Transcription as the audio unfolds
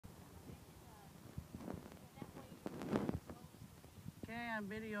I'm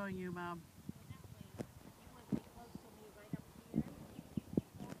videoing you, Mom.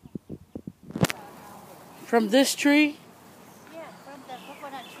 From this tree? Yeah, from the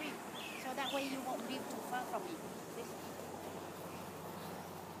coconut tree. So that way you won't be too far from me. This,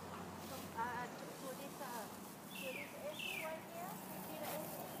 so, to this AC right here, you see the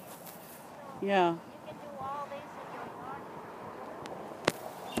AC? So Yeah. you can do all this in your yard.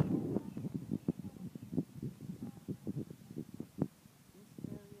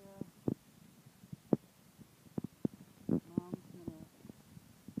 Mom's gonna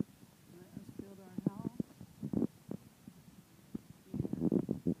let us build our house.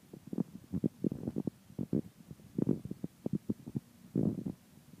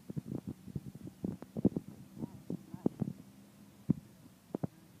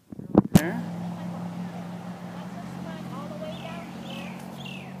 There.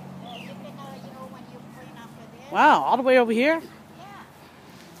 Wow, all the way over here? Yeah.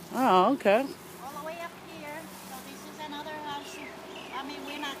 Oh, okay. All the way up here. So this is another house. I mean,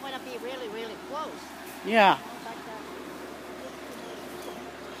 we're not going to be really, really close. Yeah. But,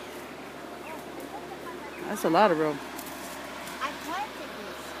 That's a lot of room. I planted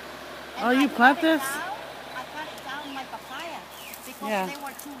this. Oh, you plant this? I cut it down like papaya because Yeah. they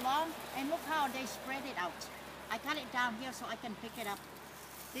were too long. And look how they spread it out. I cut it down here so I can pick it up.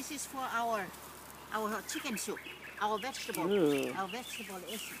 This is for our chicken soup, our vegetable. Ooh. Our vegetable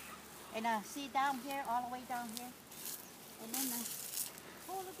is. And see down here, all the way down here. And then,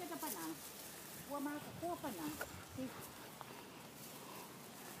 oh, look at the banana. Four banana. See?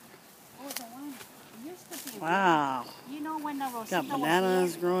 Oh, the one used to be. Wow. You know when the Rosita Got bananas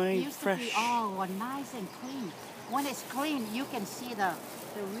was here, growing it used fresh. to be all nice and clean. When it's clean, you can see the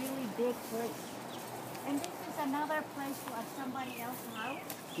really big fruit. And this is another place for somebody else's house.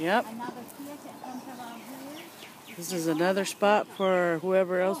 Yep. Another kid that comes around here. This is another spot for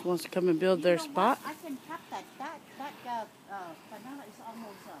whoever else wants to come and build their spot. I can cut that. That banana is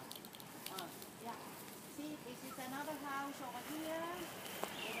almost, yeah. See, this is another house over here.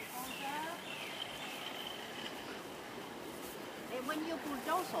 And it goes up. And when you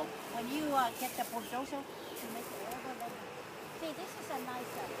bulldozer, when you get the bulldozer to make it over, then, see, this is a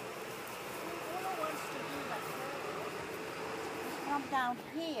nice, whoever wants to do that, come down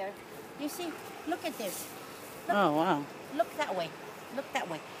here. You see, look at this. Look, Oh, wow. Look that way. Look that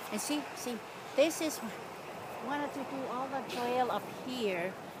way. And see, this is, wanted to do all the trail up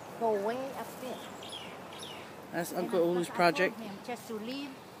here, go way up there. That's And Uncle Ulu's project. I told him just to leave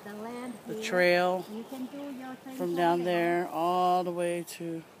the land The here. trail You can do your thing from over down there all the way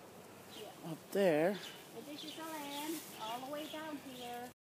to Yeah. up there. And this is all